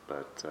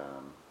 But,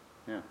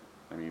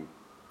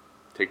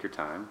 take your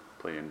time,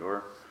 play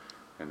indoor.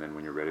 And then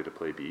when you're ready to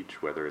play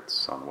beach, whether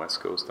it's on the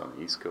West Coast, on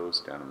the East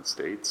Coast, down in the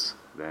States,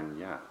 then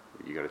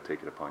you got to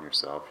take it upon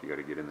yourself. You got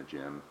to get in the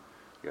gym.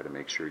 You got to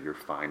make sure you're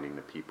finding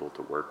the people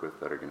to work with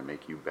that are going to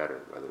make you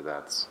better, whether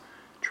that's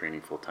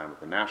training full-time with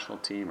the national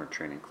team or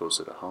training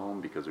closer to home,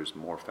 because there's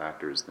more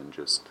factors than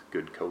just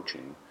good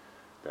coaching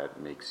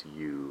that makes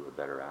you a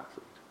better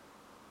athlete.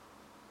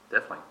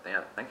 Definitely.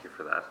 Yeah, thank you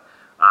for that.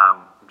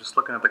 I'm just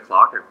looking at the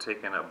clock. I've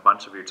taken a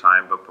bunch of your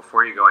time, but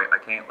before you go, I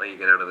can't let you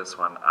get out of this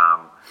one.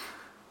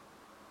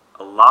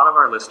 A lot of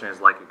our listeners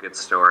like a good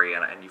story,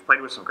 and you've played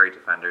with some great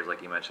defenders,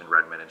 like you mentioned,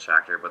 Redmond and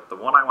Schachter, but the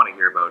one I want to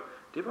hear about,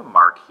 do you have a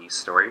Mark Heath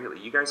story?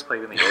 You guys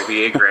played in the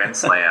OBA Grand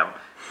Slam,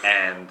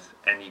 and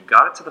you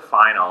got it to the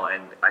final,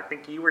 and I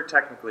think you were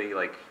technically,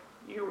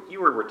 you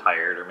were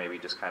retired, or maybe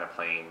just kind of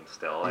playing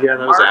still. And that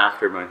was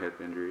after my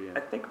hip injury. Yeah. I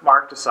think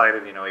Mark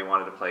decided, he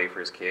wanted to play for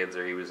his kids,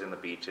 or he was in the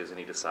beaches, and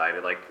he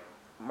decided,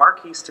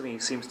 Mark Heath to me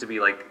seems to be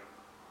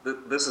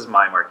this is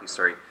my Mark Heath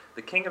story,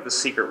 the king of the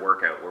secret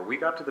workout, where we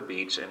got to the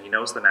beach and he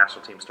knows the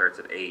national team starts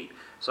at 8.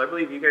 So I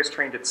believe you guys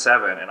trained at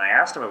 7, and I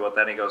asked him about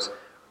that, and he goes,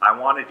 I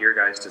wanted your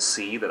guys to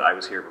see that I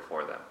was here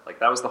before them.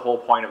 That was the whole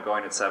point of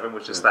going at 7,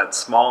 was just that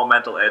small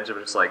mental edge of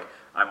just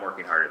I'm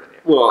working harder than you.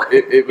 Well,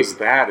 it was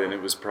that, and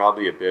it was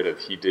probably a bit of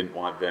he didn't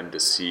want them to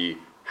see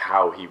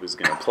how he was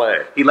going to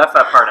play. He left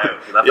that part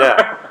out.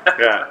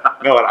 Yeah.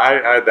 No,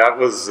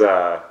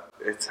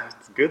 it's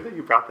good that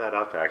you brought that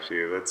up.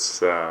 Actually,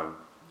 that's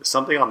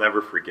something I'll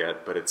never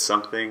forget. But it's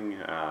something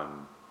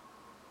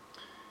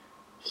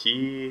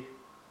he,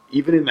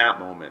 even in that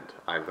moment,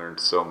 I learned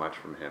so much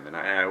from him, and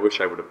I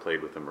wish I would have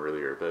played with him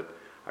earlier. But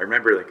I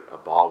remember like a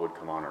ball would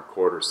come on our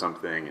court or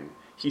something, and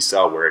he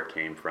saw where it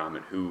came from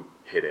and who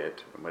hit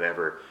it and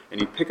whatever, and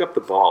he'd pick up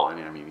the ball. And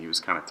I mean, he was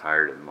kind of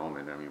tired at the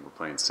moment. I mean, we're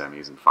playing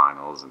semis and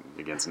finals and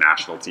against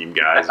national team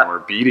guys, and we're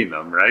beating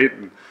them, right?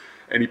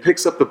 And he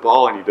picks up the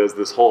ball and he does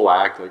this whole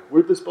act like,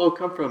 where'd this ball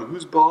come from?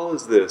 Whose ball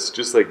is this?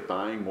 Just like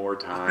buying more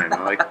time.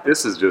 I'm like,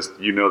 this is just,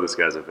 this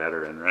guy's a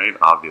veteran, right?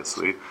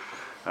 Obviously.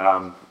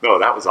 No,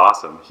 that was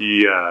awesome.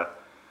 He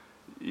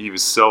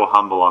was so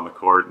humble on the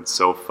court and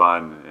so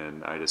fun.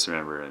 And I just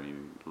remember, I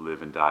mean,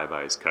 live and die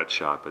by his cut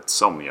shot, but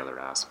so many other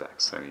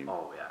aspects. I mean,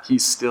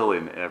 he's still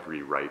in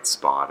every right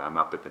spot. I'm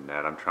up at the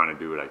net. I'm trying to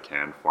do what I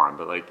can for him.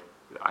 But like,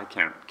 I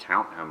can't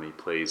count how many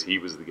plays he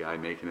was the guy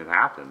making it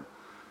happen.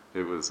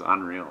 It was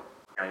unreal.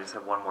 I just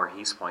have one more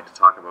Heath point to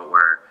talk about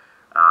where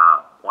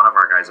one of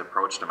our guys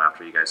approached him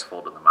after you guys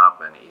folded them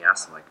up, and he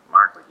asked him, like,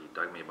 Mark, like, you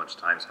dug me a bunch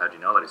of times. How'd you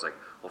know that? He's like,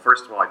 well,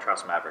 first of all, I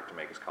trust Maverick to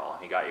make his call.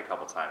 And he got you a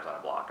couple times on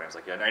a block. And I was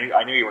like, yeah,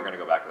 I knew you were going to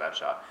go back to that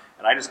shot.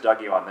 And I just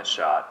dug you on this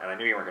shot, and I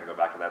knew you weren't going to go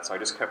back to that. So I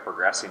just kept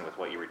progressing with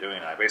what you were doing,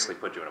 and I basically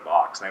put you in a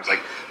box. And I was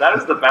like, that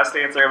is the best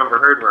answer I've ever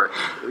heard, where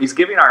he's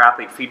giving our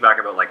athlete feedback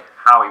about, like,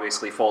 how he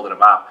basically folded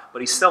him up,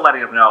 but he's still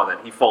letting him know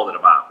that he folded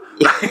him up.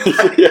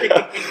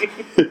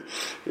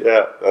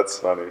 Yeah, that's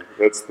funny.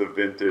 That's the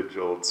vintage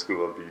old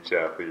school beach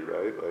athlete,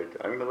 right? Like,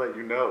 I'm going to let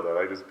you know that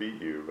I just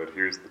beat you, but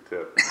here's the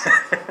tip.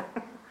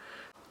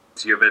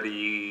 Do you have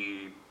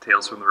any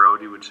tales from the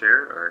road you would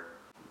share, or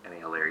any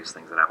hilarious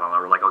things that happen?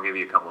 Or like, I'll give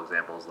you a couple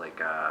examples.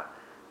 Like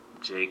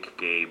Jake,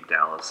 Gabe,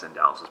 Dallas, and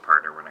Dallas's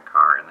partner were in a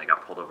car, and they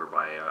got pulled over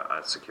by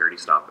a security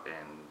stop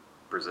in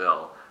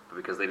Brazil. But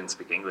because they didn't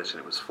speak English, and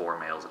it was 4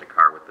 males in a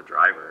car with the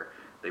driver,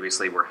 they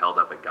basically were held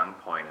up at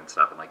gunpoint and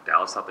stuff. And like,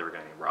 Dallas thought they were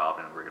going to get robbed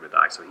and were going to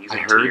die. So he's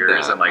in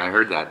tears. And like, I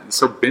heard that.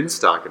 So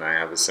Binstock and I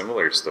have a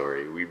similar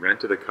story. We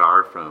rented a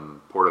car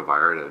from Puerto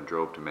Vallarta and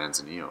drove to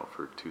Manzanillo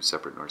for 2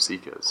 separate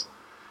Norsicas.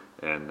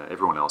 And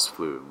everyone else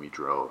flew, and we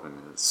drove. And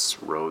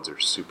the roads are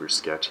super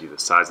sketchy. The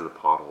size of the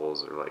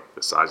potholes are like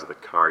the size of the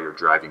car. You're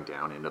driving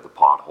down into the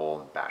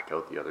pothole and back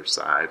out the other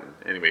side. And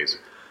anyways,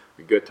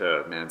 we get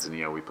to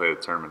Manzanillo. We play the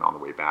tournament. On the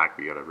way back,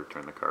 we got to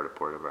return the car to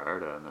Puerto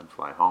Vallarta and then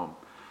fly home.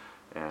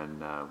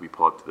 And we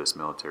pull up to this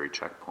military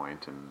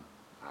checkpoint, and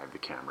I have the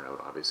camera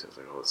out. Obviously, I was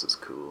like, oh, this is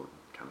cool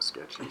and kind of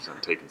sketchy. So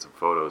I'm taking some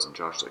photos, and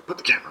Josh's like, put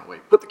the camera away,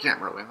 put the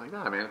camera away. I'm like,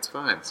 nah, man, it's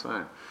fine, it's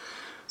fine.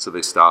 So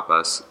they stop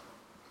us.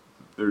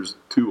 There's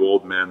 2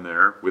 old men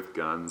there with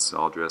guns,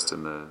 all dressed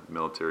in the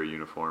military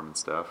uniform and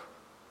stuff.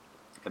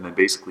 And then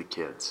basically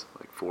kids,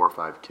 like 4 or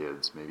 5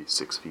 kids, maybe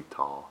 6 feet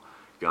tall,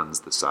 guns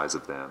the size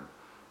of them,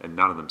 and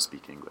none of them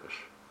speak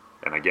English.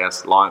 And I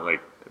guess, by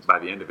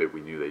the end of it,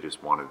 we knew they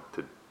just wanted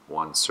to,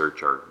 one,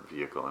 search our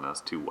vehicle, and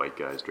us 2 white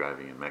guys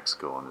driving in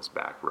Mexico on this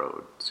back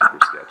road, super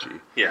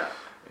sketchy. Yeah.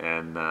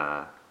 And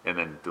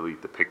then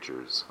delete the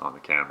pictures on the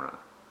camera.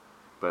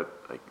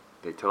 But like,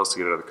 they tell us to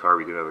get out of the car,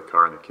 we get out of the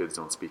car, and the kids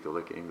don't speak a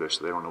lick of English,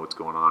 so they don't know what's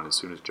going on. As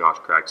soon as Josh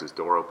cracks his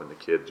door open, the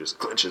kid just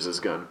clenches his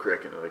gun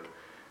quick,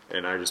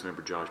 and I just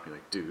remember Josh being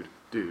like, dude,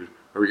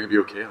 are we gonna be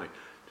okay? I'm like,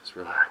 just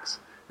relax.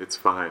 It's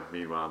fine.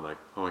 Meanwhile, I'm like,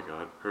 oh my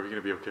God, are we going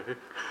to be okay?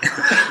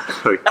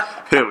 Like,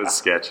 it was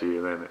sketchy.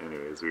 And then,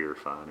 anyways, we were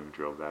fine. We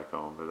drove back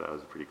home, but that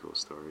was a pretty cool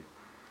story.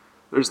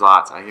 There's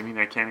lots. I mean,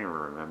 I can't even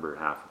remember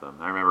half of them.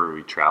 I remember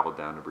we traveled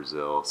down to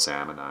Brazil,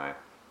 Sam and I,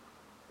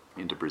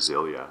 into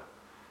Brasilia.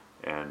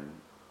 And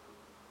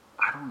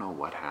I don't know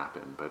what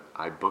happened, but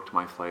I booked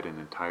my flight an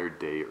entire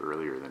day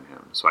earlier than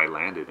him. So I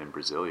landed in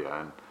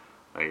Brasilia, and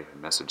I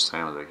messaged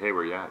Sam. I was like, hey,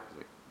 where you at? He's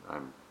like,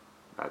 I'm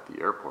at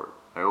the airport.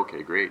 Like,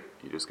 okay, great.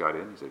 You just got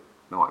in? He's like,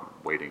 no, I'm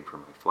waiting for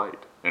my flight.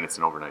 And it's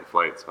an overnight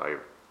flight, so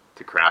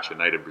to crash a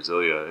night in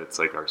Brasilia, it's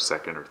like our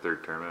 2nd or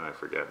 3rd tournament, I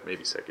forget.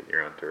 Maybe 2nd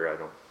year on tour, I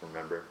don't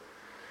remember.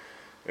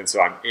 And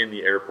so I'm in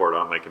the airport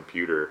on my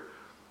computer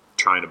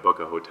trying to book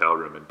a hotel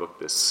room and book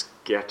the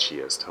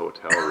sketchiest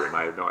hotel room.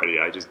 I have no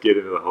idea. I just get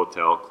into the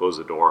hotel, close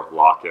the door,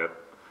 lock it.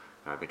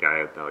 I think I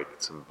had like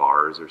some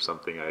bars or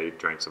something. I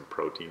drank some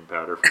protein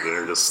powder for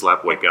dinner, just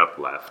slept, wake up,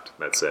 left.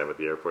 Met Sam at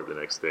the airport the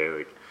next day,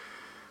 like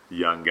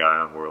young guy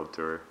on world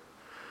tour.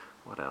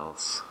 What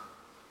else?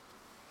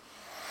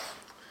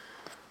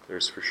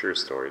 There's for sure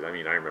stories. I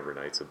mean, I remember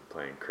nights of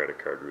playing credit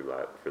card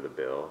roulette for the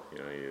bill. You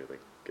know, you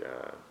like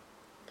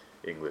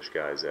English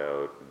guys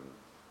out, and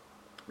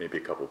maybe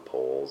a couple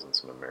Poles and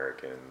some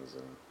Americans,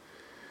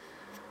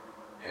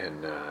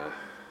 and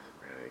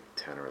like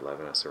 10 or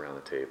 11 of us around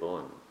the table,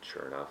 and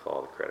sure enough,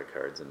 all the credit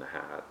cards in the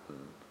hat. And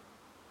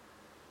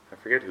I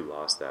forget who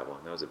lost that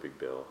one. That was a big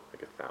bill,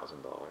 like $1,000.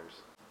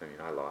 I mean,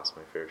 I lost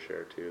my fair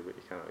share too, but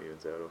you kind of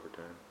evens out over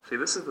time. See,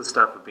 this is the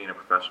stuff of being a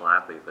professional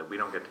athlete that we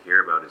don't get to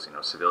hear about as,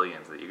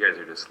 civilians, that you guys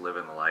are just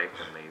living the life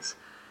in these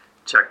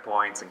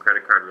checkpoints and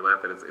credit card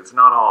roulette, that it's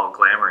not all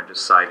glamour and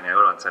just siding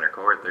out on center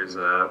court. There's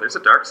a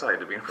dark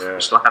side to being a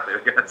professional athlete,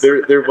 I guess.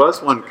 There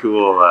was one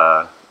cool,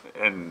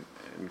 and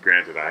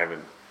granted, I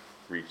haven't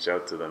reached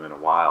out to them in a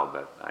while,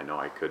 but I know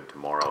I could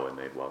tomorrow, and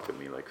they'd welcome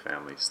me like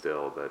family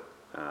still. But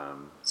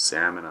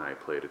Sam and I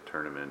played a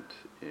tournament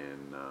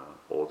in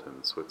Oldham,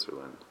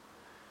 Switzerland.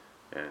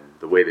 And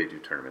the way they do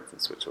tournaments in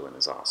Switzerland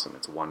is awesome.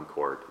 It's one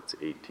court, it's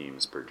 8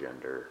 teams per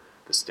gender.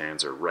 The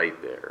stands are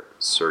right there,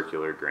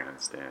 circular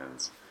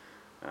grandstands.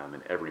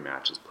 And every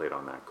match is played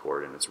on that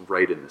court, and it's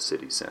right in the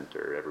city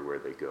center everywhere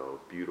they go.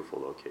 Beautiful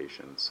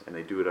locations, and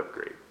they do it up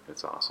great.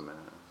 It's awesome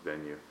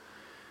venue.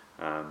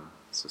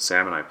 So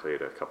Sam and I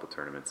played a couple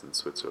tournaments in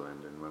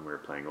Switzerland, and when we were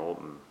playing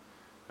Oldham,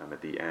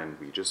 at the end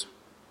we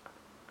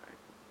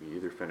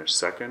either finished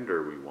second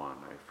or we won.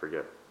 I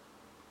forget.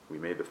 We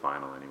made the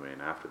final anyway,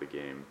 and after the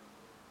game,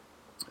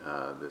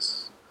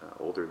 this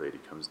older lady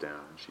comes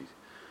down and she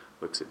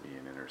looks at me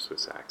and in her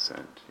Swiss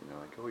accent,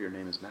 like, "Oh, your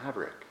name is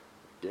Maverick."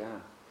 Yeah.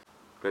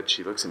 But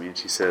she looks at me and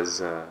she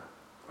says,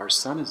 "Our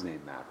son is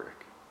named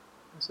Maverick."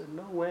 I said,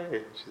 "No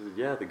way." She said,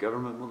 "Yeah, the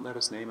government won't let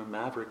us name him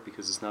Maverick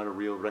because it's not a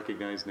real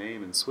recognized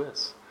name in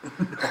Swiss."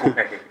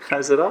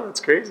 I said, "Oh, that's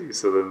crazy."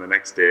 So then the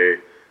next day,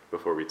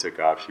 before we took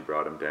off, she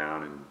brought him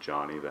down, and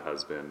Johnny, the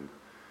husband,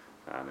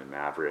 and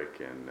Maverick,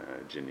 and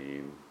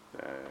Janine,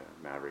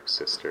 Maverick's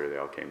sister, they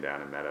all came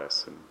down and met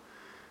us, and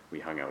we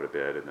hung out a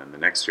bit. And then the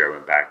next year I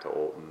went back to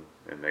Olten,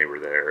 and they were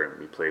there, and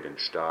we played in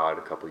Stade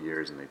a couple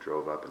years, and they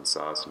drove up and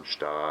saw us in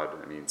Stade.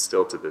 I mean,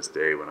 still to this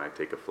day, when I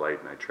take a flight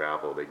and I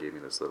travel, they gave me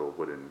this little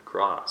wooden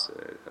cross.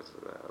 It has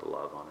a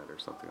love on it or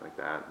something like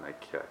that, and I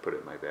put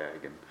it in my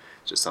bag, and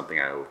it's just something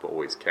I've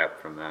always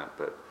kept from that.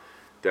 But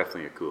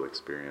definitely a cool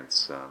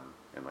experience,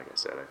 and like I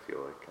said, I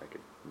feel like I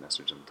could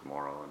message them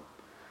tomorrow and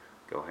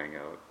go hang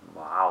out.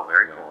 Wow,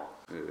 very cool.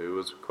 It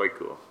was quite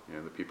cool,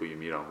 the people you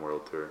meet on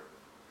World Tour.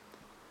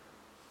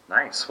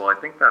 Nice. Well, I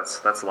think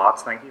that's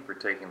lots. Thank you for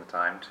taking the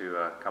time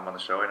to come on the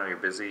show. I know you're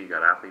busy. You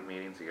got athlete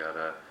meetings. You got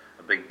a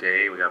big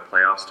day. We got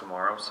playoffs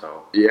tomorrow.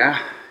 So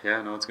yeah,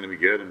 no, it's going to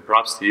be good. And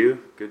props to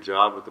you. Good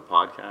job with the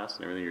podcast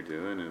and everything you're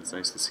doing. And it's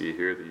nice to see you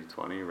here at the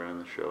U20 running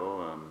the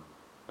show.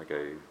 Like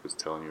I was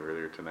telling you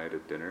earlier tonight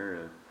at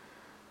dinner,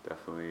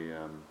 definitely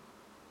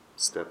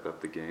stepped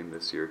up the game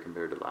this year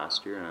compared to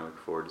last year. And I look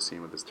forward to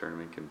seeing what this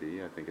tournament can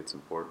be. I think it's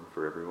important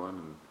for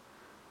everyone,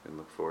 and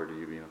look forward to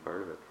you being a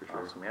part of it, for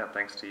sure. Awesome. Yeah,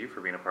 thanks to you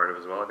for being a part of it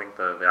as well. I think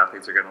the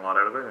athletes are getting a lot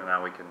out of it, and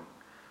now we can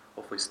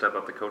hopefully step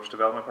up the coach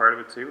development part of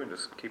it too and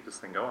just keep this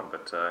thing going.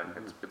 But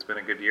it's been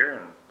a good year,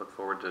 and look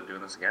forward to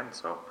doing this again.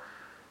 So,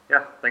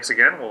 yeah, thanks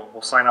again.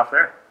 We'll sign off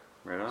there.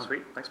 Right on.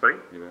 Sweet. Thanks, buddy.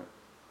 You bet.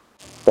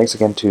 Thanks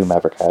again to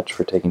Maverick Hatch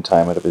for taking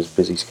time out of his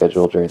busy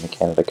schedule during the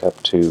Canada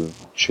Cup to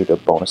shoot a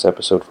bonus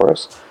episode for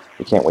us.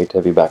 We can't wait to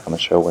have you back on the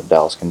show when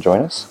Dallas can join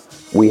us.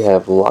 We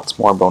have lots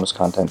more bonus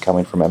content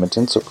coming from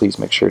Edmonton, so please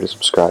make sure to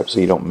subscribe so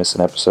you don't miss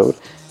an episode,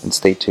 and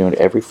stay tuned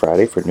every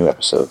Friday for new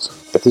episodes.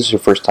 If this is your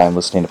first time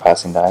listening to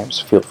Passing Dimes,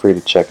 feel free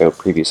to check out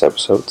previous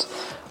episodes,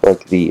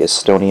 like the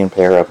Estonian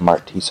pair of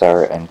Mart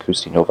Tisar and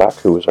Kusti Novak,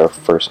 who was our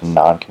first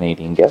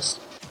non-Canadian guest.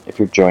 If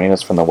you're joining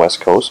us from the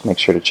West Coast, make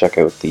sure to check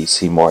out the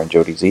Seymour and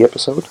Jody Z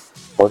episode,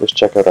 or just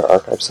check out our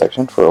archive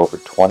section for over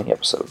 20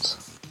 episodes.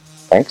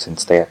 Thanks, and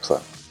stay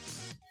excellent.